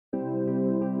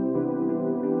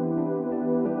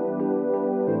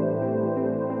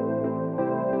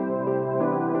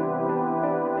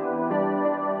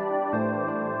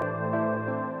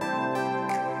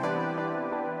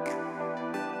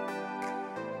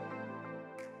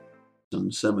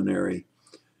in seminary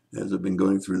as I've been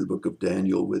going through the book of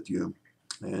Daniel with you.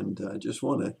 And I just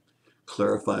want to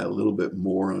clarify a little bit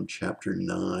more on chapter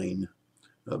 9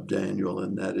 of Daniel,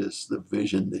 and that is the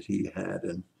vision that he had.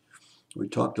 And we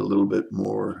talked a little bit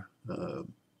more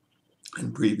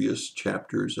in previous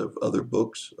chapters of other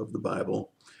books of the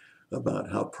Bible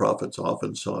about how prophets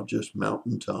often saw just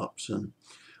mountaintops. And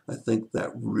I think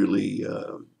that really,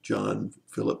 John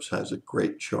Phillips has a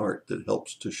great chart that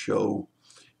helps to show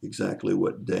exactly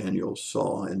what Daniel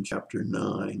saw in chapter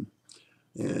 9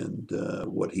 and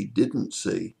what he didn't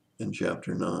see in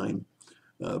chapter 9,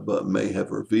 but may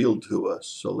have revealed to us.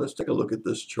 So let's take a look at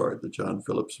this chart that John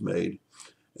Phillips made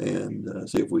and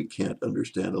see if we can't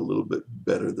understand a little bit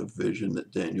better the vision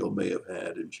that Daniel may have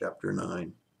had in chapter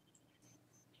 9.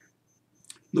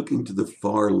 Looking to the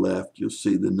far left, you'll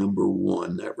see the number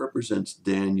 1. That represents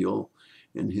Daniel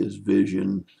and his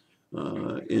vision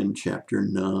in chapter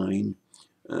 9.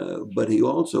 But he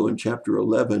also, in chapter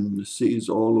 11, sees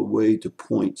all the way to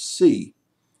point C,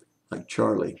 like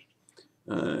Charlie,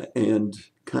 and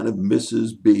kind of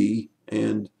misses B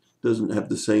and doesn't have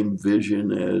the same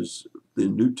vision as the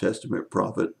New Testament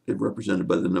prophet, represented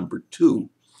by the number 2.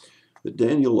 But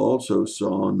Daniel also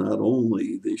saw not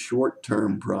only the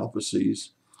short-term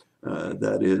prophecies,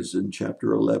 that is, in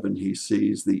chapter 11, he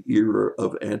sees the era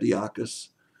of Antiochus,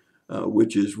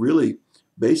 which is really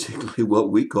basically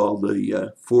what we call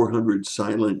the 400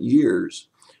 silent years.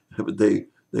 But they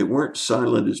weren't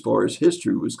silent as far as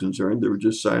history was concerned. They were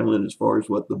just silent as far as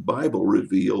what the Bible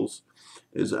reveals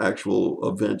as actual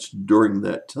events during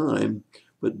that time.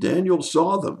 But Daniel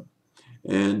saw them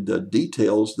and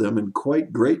details them in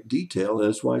quite great detail.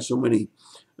 That's why so many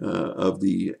of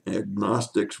the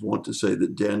agnostics want to say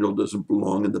that Daniel doesn't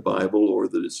belong in the Bible or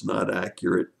that it's not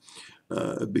accurate,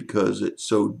 because it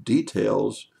so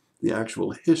details the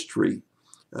actual history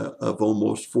of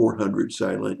almost 400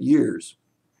 silent years.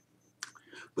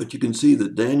 But you can see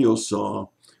that Daniel saw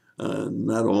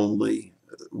not only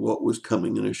what was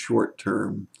coming in a short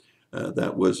term,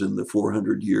 that was in the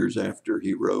 400 years after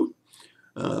he wrote,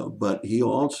 but he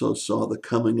also saw the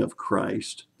coming of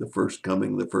Christ, the first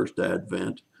coming, the first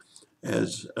advent,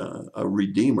 as a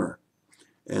redeemer.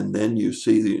 And then you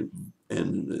see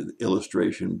in the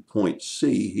illustration point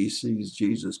C, he sees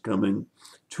Jesus coming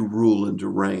to rule and to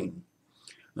reign.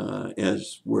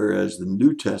 Whereas the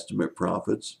New Testament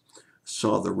prophets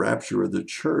saw the rapture of the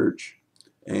church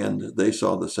and they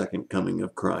saw the second coming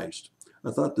of Christ. I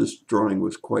thought this drawing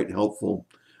was quite helpful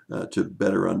to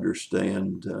better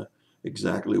understand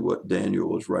exactly what Daniel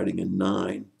was writing in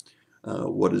 9,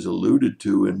 what is alluded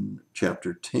to in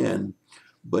chapter 10,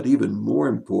 but even more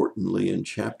importantly, in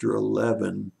chapter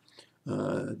 11,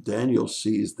 Daniel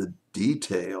sees the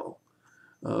detail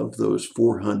of those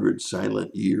 400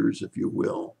 silent years, if you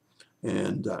will.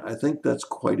 And I think that's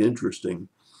quite interesting.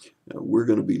 We're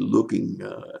going to be looking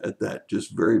at that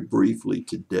just very briefly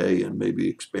today and maybe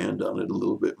expand on it a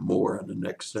little bit more in the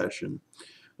next session.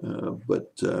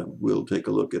 But we'll take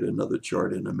a look at another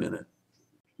chart in a minute.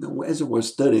 Now, as I was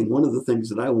studying, one of the things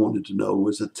that I wanted to know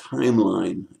was a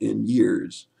timeline in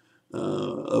years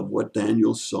of what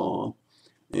Daniel saw,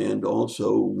 and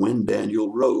also when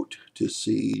Daniel wrote, to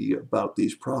see about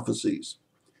these prophecies.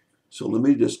 So let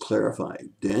me just clarify.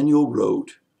 Daniel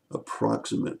wrote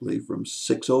approximately from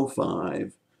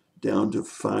 605 down to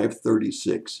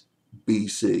 536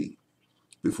 BC,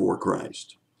 before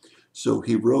Christ. So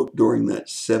he wrote during that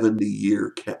 70-year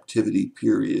captivity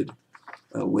period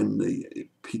when the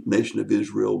nation of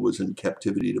Israel was in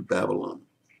captivity to Babylon.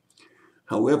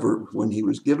 However, when he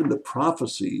was given the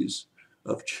prophecies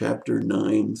of chapter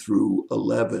 9 through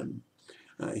 11,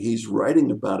 he's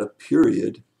writing about a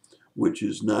period which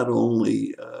is not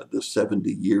only the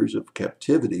 70 years of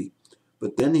captivity,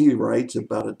 but then he writes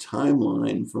about a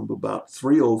timeline from about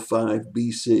 305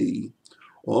 BC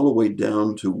all the way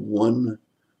down to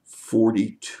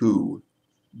 142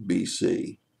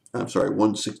 BC. I'm sorry,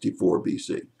 164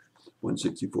 BC.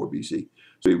 164 BC.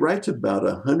 So he writes about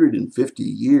 150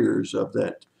 years of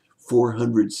that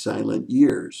 400 silent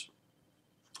years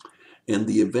and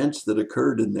the events that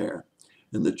occurred in there.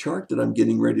 And the chart that I'm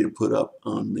getting ready to put up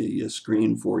on the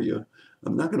screen for you,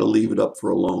 I'm not going to leave it up for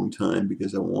a long time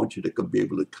because I want you to be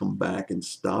able to come back and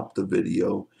stop the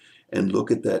video and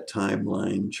look at that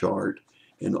timeline chart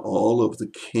and all of the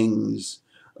kings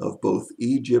of both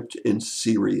Egypt and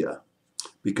Syria.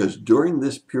 Because during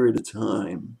this period of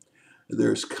time,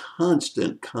 there's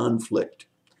constant conflict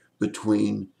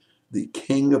between the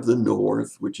king of the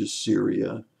north, which is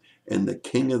Syria, and the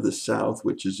king of the south,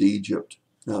 which is Egypt.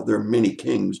 Now, there are many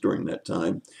kings during that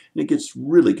time, and it gets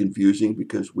really confusing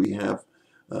because we have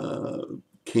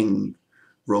King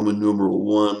Roman numeral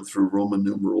 1 through Roman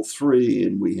numeral 3,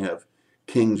 and we have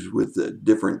kings with a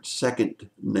different second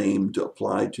name to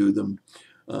apply to them,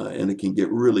 and it can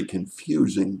get really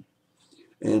confusing.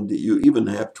 And you even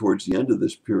have towards the end of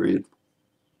this period,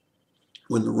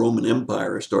 when the Roman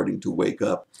Empire is starting to wake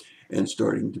up and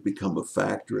starting to become a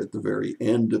factor at the very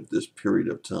end of this period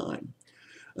of time.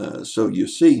 So you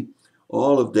see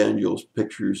all of Daniel's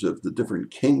pictures of the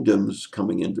different kingdoms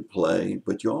coming into play,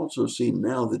 but you also see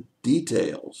now the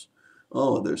details.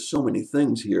 Oh, there's so many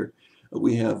things here.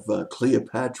 We have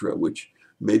Cleopatra, which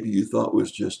maybe you thought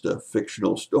was just a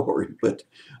fictional story, but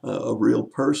a real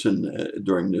person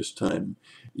during this time.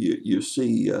 You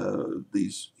see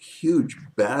these huge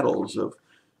battles of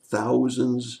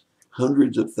thousands,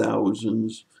 hundreds of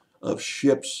thousands of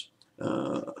ships,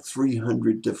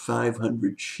 300 to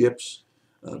 500 ships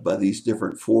by these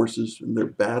different forces, and they're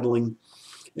battling.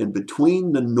 And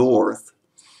between the north,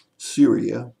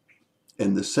 Syria,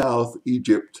 and the south,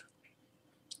 Egypt,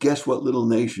 guess what little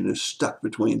nation is stuck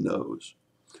between those,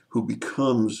 who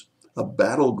becomes a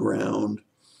battleground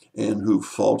and who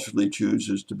falsely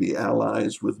chooses to be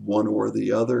allies with one or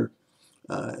the other,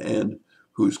 and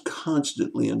who's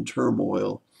constantly in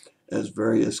turmoil as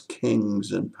various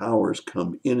kings and powers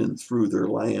come in and through their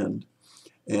land.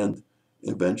 And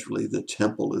eventually the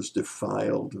temple is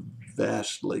defiled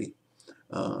vastly.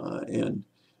 And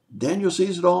Daniel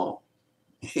sees it all.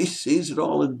 He sees it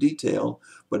all in detail,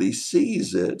 but he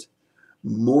sees it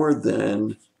more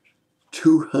than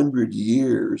 200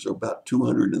 years, or about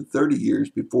 230 years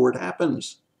before it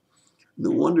happens. No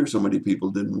wonder so many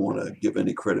people didn't want to give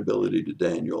any credibility to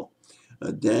Daniel.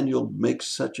 Daniel makes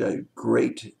such a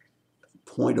great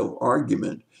point of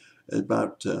argument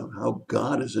about how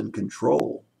God is in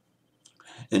control.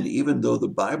 And even though the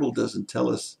Bible doesn't tell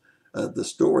us the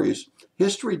stories,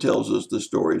 history tells us the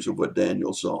stories of what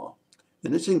Daniel saw.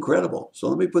 And it's incredible. So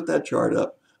let me put that chart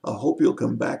up. I hope you'll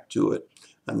come back to it.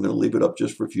 I'm going to leave it up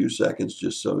just for a few seconds,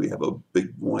 just so you have a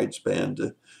big wide span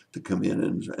to come in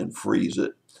and freeze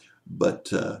it. But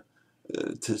to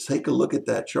take a look at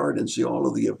that chart and see all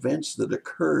of the events that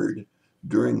occurred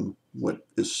during what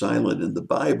is silent in the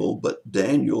Bible, but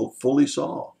Daniel fully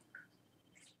saw.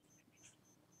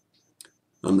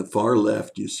 On the far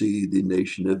left, you see the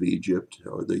nation of Egypt,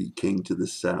 or the king to the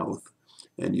south,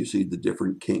 and you see the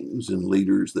different kings and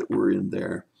leaders that were in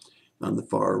there. On the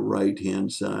far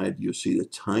right-hand side, you see the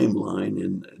timeline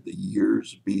in the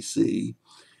years BC,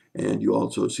 and you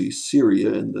also see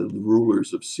Syria and the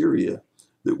rulers of Syria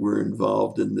that were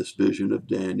involved in this vision of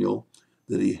Daniel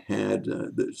that he had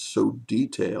that so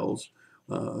details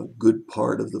a good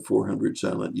part of the 400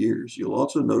 silent years. You'll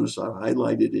also notice I've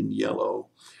highlighted in yellow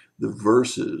the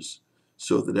verses,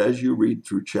 so that as you read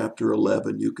through chapter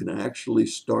 11, you can actually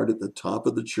start at the top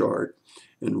of the chart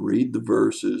and read the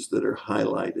verses that are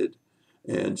highlighted,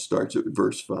 and starts at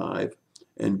verse 5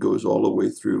 and goes all the way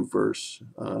through verse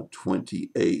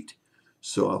 28.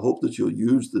 So I hope that you'll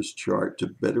use this chart to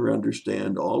better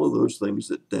understand all of those things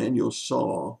that Daniel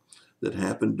saw that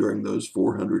happened during those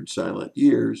 400 silent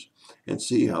years, and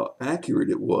see how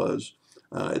accurate it was.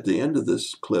 At the end of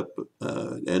this clip,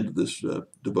 end of this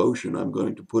devotion, I'm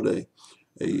going to put a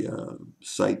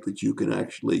site that you can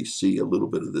actually see a little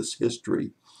bit of this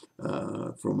history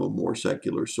from a more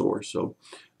secular source. So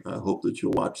I hope that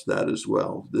you'll watch that as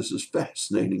well. This is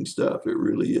fascinating stuff. It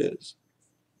really is.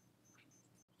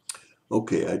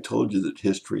 Okay, I told you that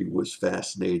history was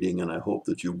fascinating, and I hope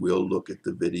that you will look at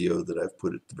the video that I've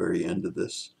put at the very end of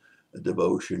this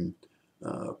devotion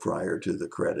prior to the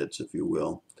credits, if you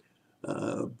will.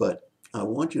 But I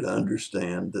want you to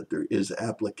understand that there is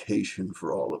application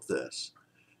for all of this.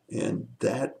 And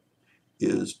that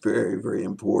is very, very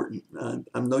important.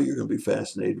 I know you're going to be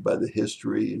fascinated by the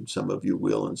history, and some of you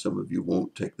will, and some of you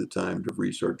won't take the time to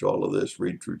research all of this,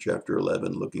 read through chapter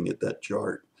 11, looking at that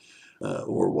chart,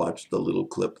 or watch the little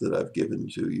clip that I've given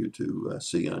to you to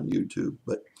see on YouTube.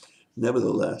 But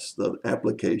nevertheless, the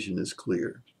application is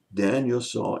clear. Daniel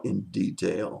saw in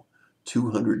detail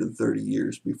 230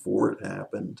 years before it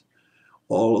happened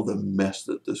all of the mess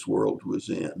that this world was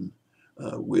in,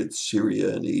 with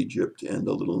Syria and Egypt and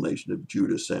the little nation of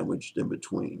Judah sandwiched in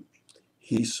between.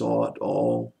 He saw it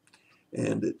all,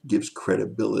 and it gives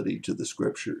credibility to the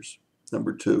scriptures.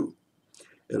 Number two,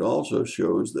 it also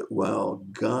shows that while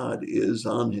God is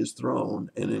on his throne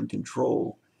and in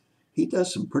control, he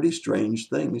does some pretty strange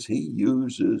things. He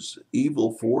uses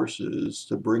evil forces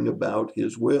to bring about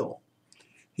his will.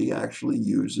 He actually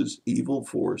uses evil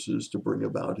forces to bring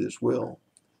about his will.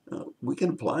 We can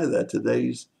apply that to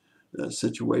today's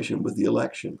situation with the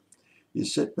election. You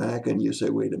sit back and you say,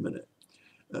 wait a minute.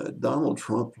 Donald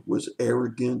Trump was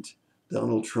arrogant.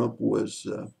 Donald Trump was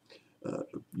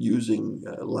using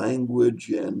language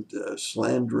and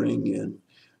slandering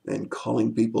and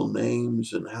calling people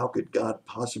names, and how could God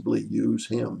possibly use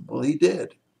him? Well, he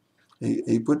did.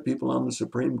 He put people on the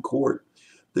Supreme Court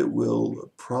that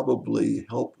will probably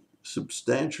help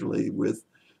substantially with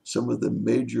some of the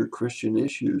major Christian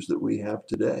issues that we have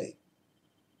today.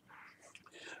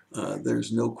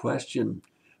 There's no question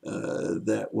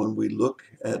that when we look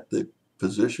at the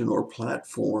position or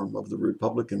platform of the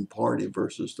Republican Party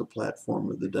versus the platform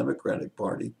of the Democratic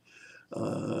Party,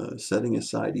 setting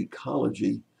aside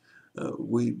ecology,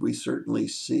 we certainly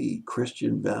see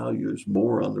Christian values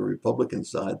more on the Republican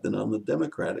side than on the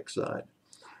Democratic side.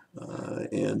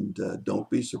 And don't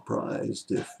be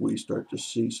surprised if we start to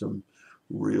see some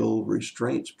real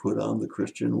restraints put on the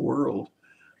Christian world,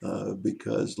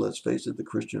 because let's face it, the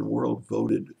Christian world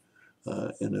voted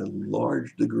in a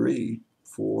large degree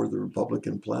for the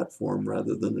Republican platform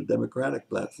rather than the Democratic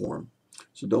platform.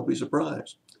 So don't be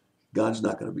surprised. God's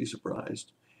not going to be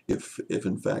surprised if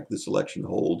in fact this election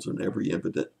holds, and every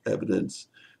evidence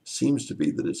seems to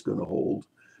be that it's going to hold.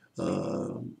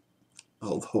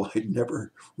 Although I'd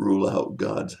never rule out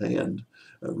God's hand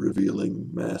revealing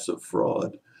massive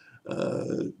fraud,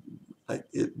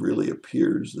 it really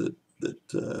appears that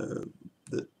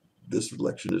this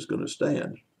election is going to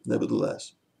stand.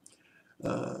 Nevertheless,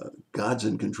 God's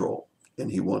in control, and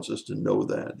he wants us to know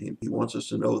that. He wants us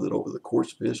to know that over the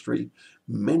course of history,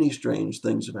 many strange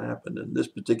things have happened. And this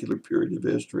particular period of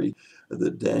history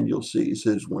that Daniel sees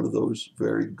is one of those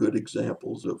very good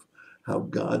examples of how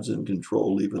God's in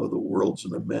control, even though the world's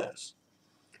in a mess.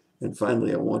 And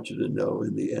finally, I want you to know,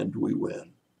 in the end, we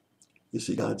win. You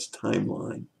see, God's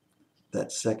timeline,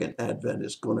 that second advent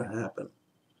is going to happen.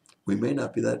 We may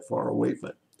not be that far away from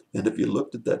it. And if you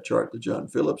looked at that chart that John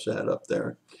Phillips had up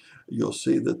there, you'll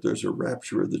see that there's a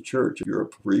rapture of the church. If you're a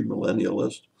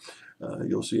premillennialist,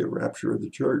 you'll see a rapture of the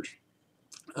church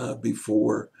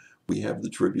before we have the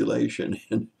tribulation.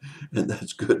 And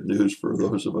that's good news for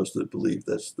those of us that believe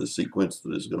that's the sequence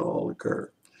that is going to all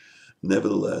occur.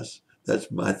 Nevertheless,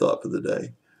 that's my thought for the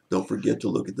day. Don't forget to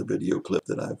look at the video clip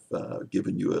that I've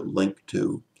given you a link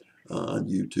to on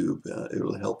YouTube. It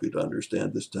will help you to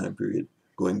understand this time period.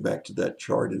 Going back to that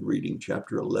chart and reading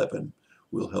chapter 11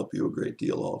 will help you a great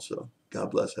deal also. God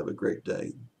bless. Have a great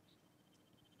day.